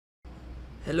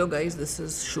Hello guys, this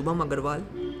is Shubham Agrawal,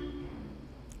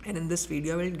 and in this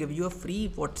video I will give you a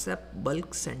free WhatsApp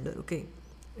bulk sender. Okay,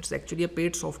 it's actually a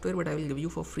paid software, but I will give you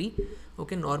for free.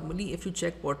 Okay, normally if you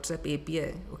check WhatsApp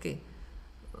API, okay,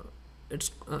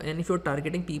 and if you're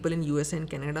targeting people in USA and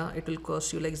Canada, it will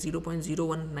cost you like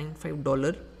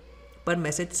 $0.0195 per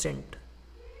message sent.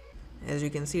 As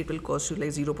you can see, it will cost you like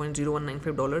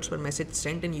 $0.0195 per message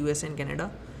sent in US and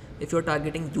Canada. If you're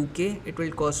targeting UK, it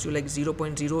will cost you like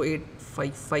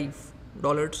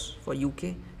 $0.0855 for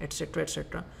UK, etc.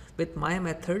 etc. With my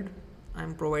method,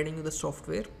 I'm providing you the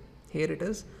software. Here it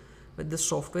is. With this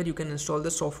software, you can install the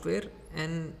software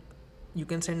and you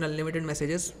can send unlimited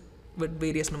messages with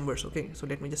various numbers. Okay, so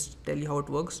let me just tell you how it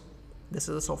works. This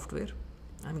is the software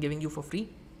I'm giving you for free.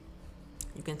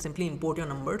 You can simply import your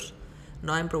numbers.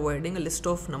 Now I'm providing a list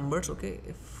of numbers. Okay,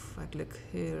 if I click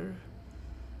here,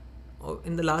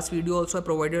 in the last video also I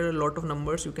provided a lot of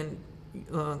numbers. You can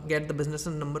get the business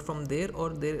number from there, or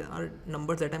there are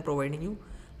numbers that I'm providing you,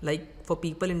 like for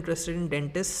people interested in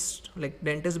dentist, like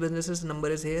dentist businesses, number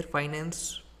is here.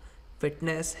 Finance,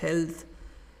 fitness, health,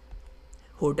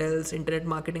 hotels, internet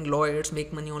marketing, lawyers,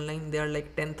 make money online. There are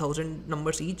like 10,000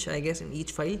 numbers each, I guess, in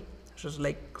each file. So it's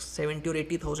like 70 or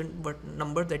 80,000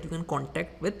 numbers that you can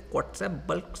contact with WhatsApp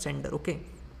bulk sender. Okay,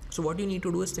 so what you need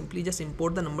to do is simply just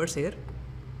import the numbers here,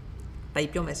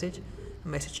 type your message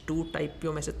 2, type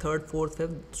your message 3rd, 4th,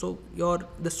 5th. So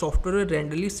the software will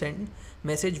randomly send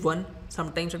message 1,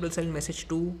 sometimes it will send message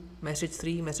 2, message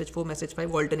 3, message 4, message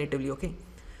 5 alternatively. Okay,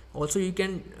 also you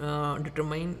can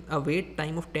determine a wait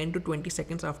time of 10 to 20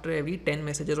 seconds after every 10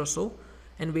 messages or so,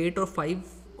 and wait of 5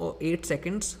 or 8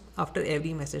 seconds after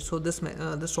every message. So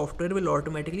the software will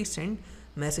automatically send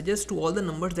messages to all the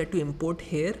numbers that you import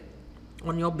here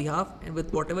on your behalf, and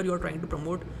with whatever you are trying to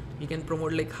promote. You can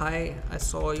promote like, hi, I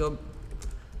saw your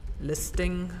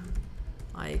listing,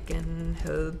 I can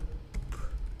help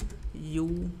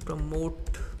you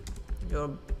promote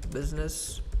your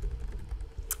business.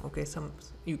 Okay,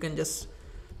 you can just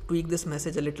tweak this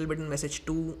message a little bit in message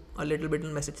 2, a little bit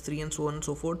in message 3, and so on and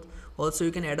so forth. Also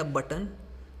you can add a button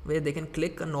where they can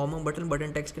click, a normal button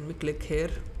text can be click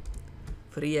here,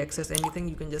 free access, anything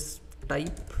you can just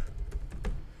type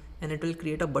and it will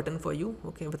create a button for you.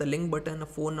 Okay, with a link button, a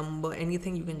phone number,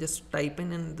 anything you can just type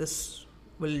in, and this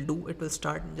will do, it will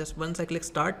start. Just once I click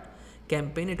start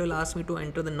campaign, it will ask me to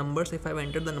enter the numbers. If I've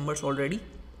entered the numbers already,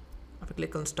 if I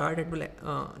click on start, it will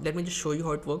let me just show you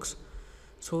how it works.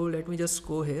 So let me just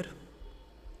go here.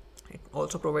 It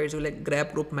also provides you like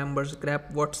grab group members,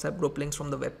 grab WhatsApp group links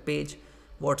from the web page,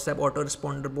 WhatsApp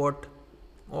autoresponder bot,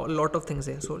 a lot of things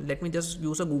here. So let me just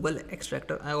use a Google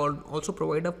extractor. I also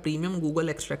provide a premium Google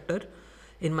extractor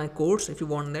in my course if you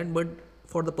want that, but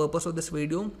for the purpose of this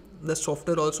video, the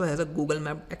software also has a Google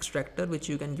map extractor which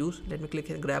you can use. Let me click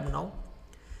here, grab now.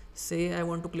 Say I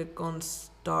want to click on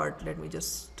start. Let me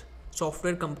just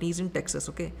software companies in Texas.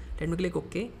 Okay, let me click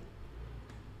OK.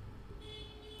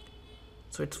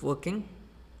 So it's working.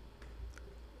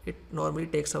 It normally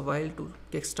takes a while to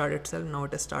kickstart itself. Now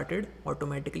it has started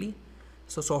automatically.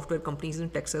 So software companies in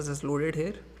Texas is loaded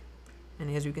here, and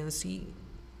as you can see,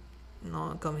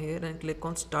 now come here and click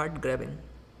on start grabbing.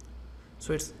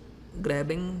 So it's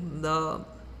grabbing the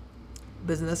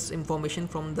business information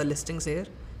from the listings here,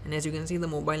 and as you can see, the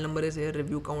mobile number is here,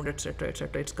 review count, etc,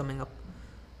 etc, it's coming up.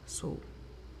 So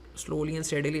slowly and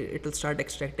steadily it will start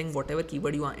extracting whatever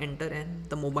keyword you enter and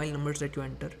the mobile numbers that you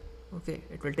enter. Okay,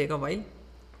 it will take a while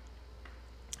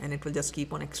and it will just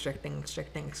keep on extracting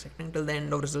till the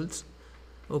end of results.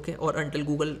 Okay, or until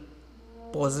Google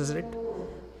pauses it.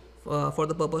 For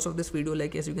the purpose of this video,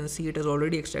 like as you can see, it has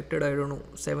already extracted, I don't know,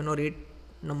 7 or 8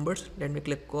 numbers. Let me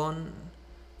click on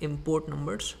import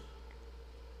numbers.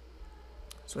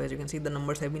 So as you can see, the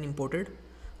numbers have been imported.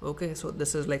 Okay, so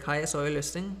this is like, hi, soil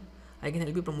listing, I can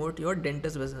help you promote your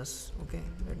dentist business. Okay,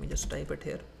 let me just type it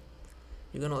here.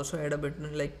 You can also add a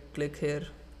button like click here,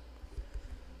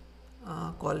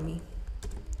 call me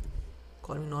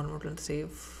normal, and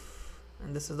save.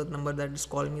 And this is the number that is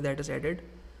call me that is added.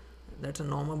 That's a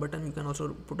normal button. You can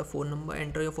also put a phone number,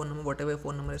 enter your phone number, whatever your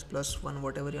phone number is, +1,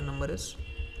 whatever your number is,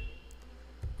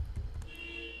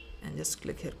 and just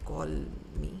click here, call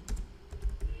me.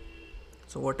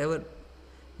 So whatever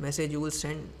message you will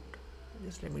send,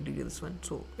 just let me delete this one.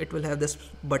 So it will have this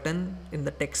button in the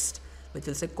text which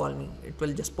will say call me. It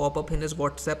will just pop up in his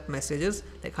WhatsApp messages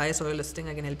like, hi, soil listing,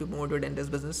 I can help you promote your dentist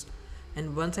business.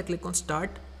 And once I click on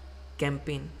start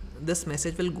campaign, this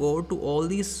message will go to all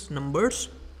these numbers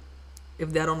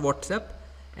if they are on WhatsApp,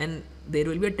 and there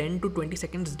will be a 10 to 20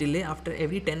 seconds delay after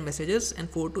every 10 messages and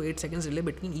 4 to 8 seconds delay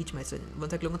between each message.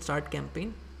 Once I click on start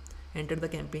campaign, enter the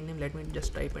campaign name. Let me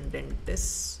just type in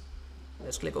dentist.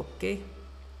 Let's click OK.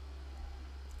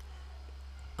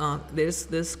 There's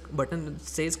this button that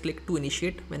says click to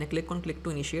initiate. When I click on click to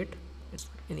initiate, it's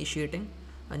initiating.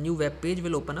 A new web page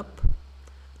will open up.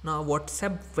 Now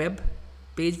WhatsApp web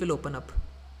page will open up.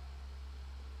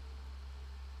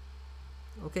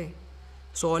 Okay,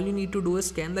 so all you need to do is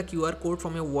scan the QR code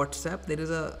from your WhatsApp. There is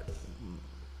a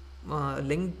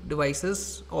link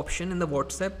devices option in the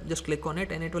WhatsApp. Just click on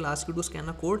it and it will ask you to scan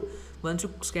a code. Once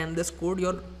you scan this code,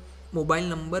 your mobile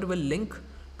number will link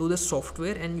to the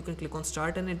software and you can click on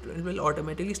start and it will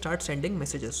automatically start sending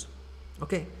messages.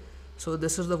 Okay, so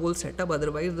this is the whole setup.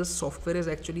 Otherwise this software is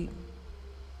actually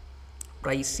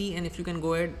pricey, and if you can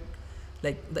go ahead,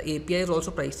 like the API is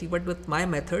also pricey, but with my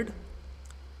method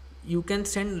you can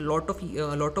send lot of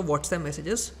WhatsApp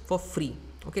messages for free.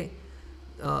 Okay,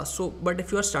 so but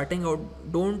if you are starting out,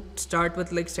 don't start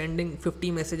with like sending 50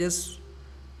 messages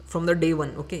from the day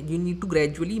one. Okay, you need to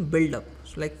gradually build up.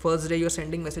 So like first day you're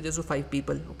sending messages to 5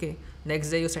 people. Okay,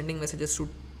 next day you're sending messages to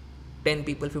 10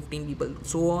 people, 15 people,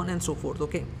 so on and so forth.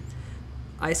 Okay,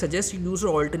 I suggest you use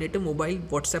your alternative mobile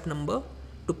WhatsApp number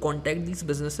to contact these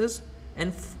businesses,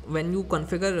 and when you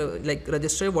configure like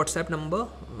register your WhatsApp number,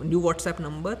 new WhatsApp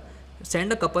number,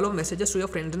 send a couple of messages to your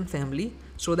friends and family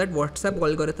so that WhatsApp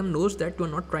algorithm knows that you're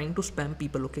not trying to spam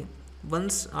people. Okay,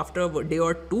 once after a day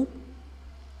or two,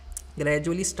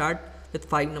 gradually start with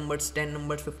 5 numbers, 10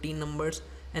 numbers, 15 numbers,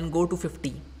 and go to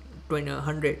 50, 20,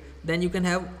 100. Then you can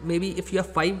have, maybe if you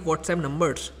have 5 WhatsApp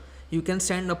numbers, you can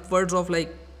send upwards of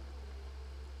like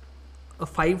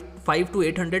 5 to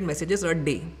 800 messages a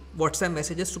day, WhatsApp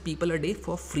messages to people a day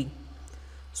for free.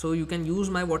 So you can use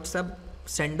my WhatsApp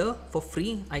sender for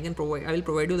free. I will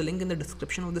provide you the link in the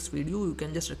description of this video. You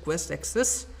can just request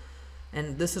access,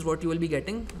 and this is what you will be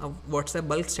getting, a WhatsApp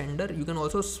bulk sender. You can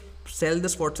also sell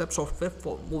this WhatsApp software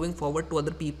for moving forward to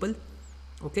other people.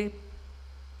 Okay,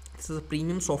 this is a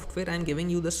premium software. I am giving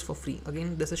you this for free.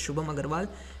 Again, this is Shubham Agrawal,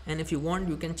 and if you want,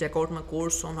 you can check out my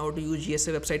course on how to use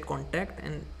GSA website contact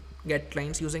and get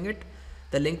clients using it.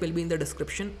 The link will be in the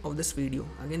description of this video.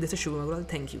 Again, this is Shubham Agrawal.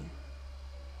 Thank you.